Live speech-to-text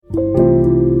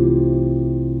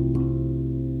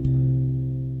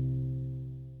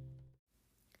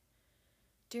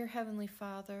Heavenly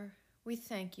Father, we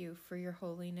thank you for your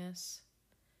holiness.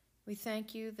 We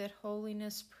thank you that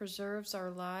holiness preserves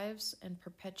our lives and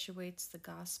perpetuates the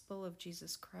gospel of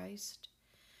Jesus Christ.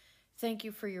 Thank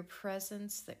you for your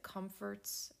presence that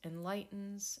comforts,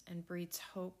 enlightens, and breeds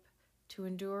hope to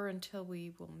endure until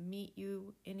we will meet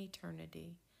you in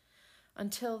eternity.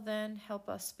 Until then, help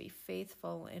us be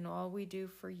faithful in all we do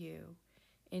for you.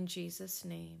 In Jesus'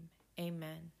 name,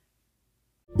 amen.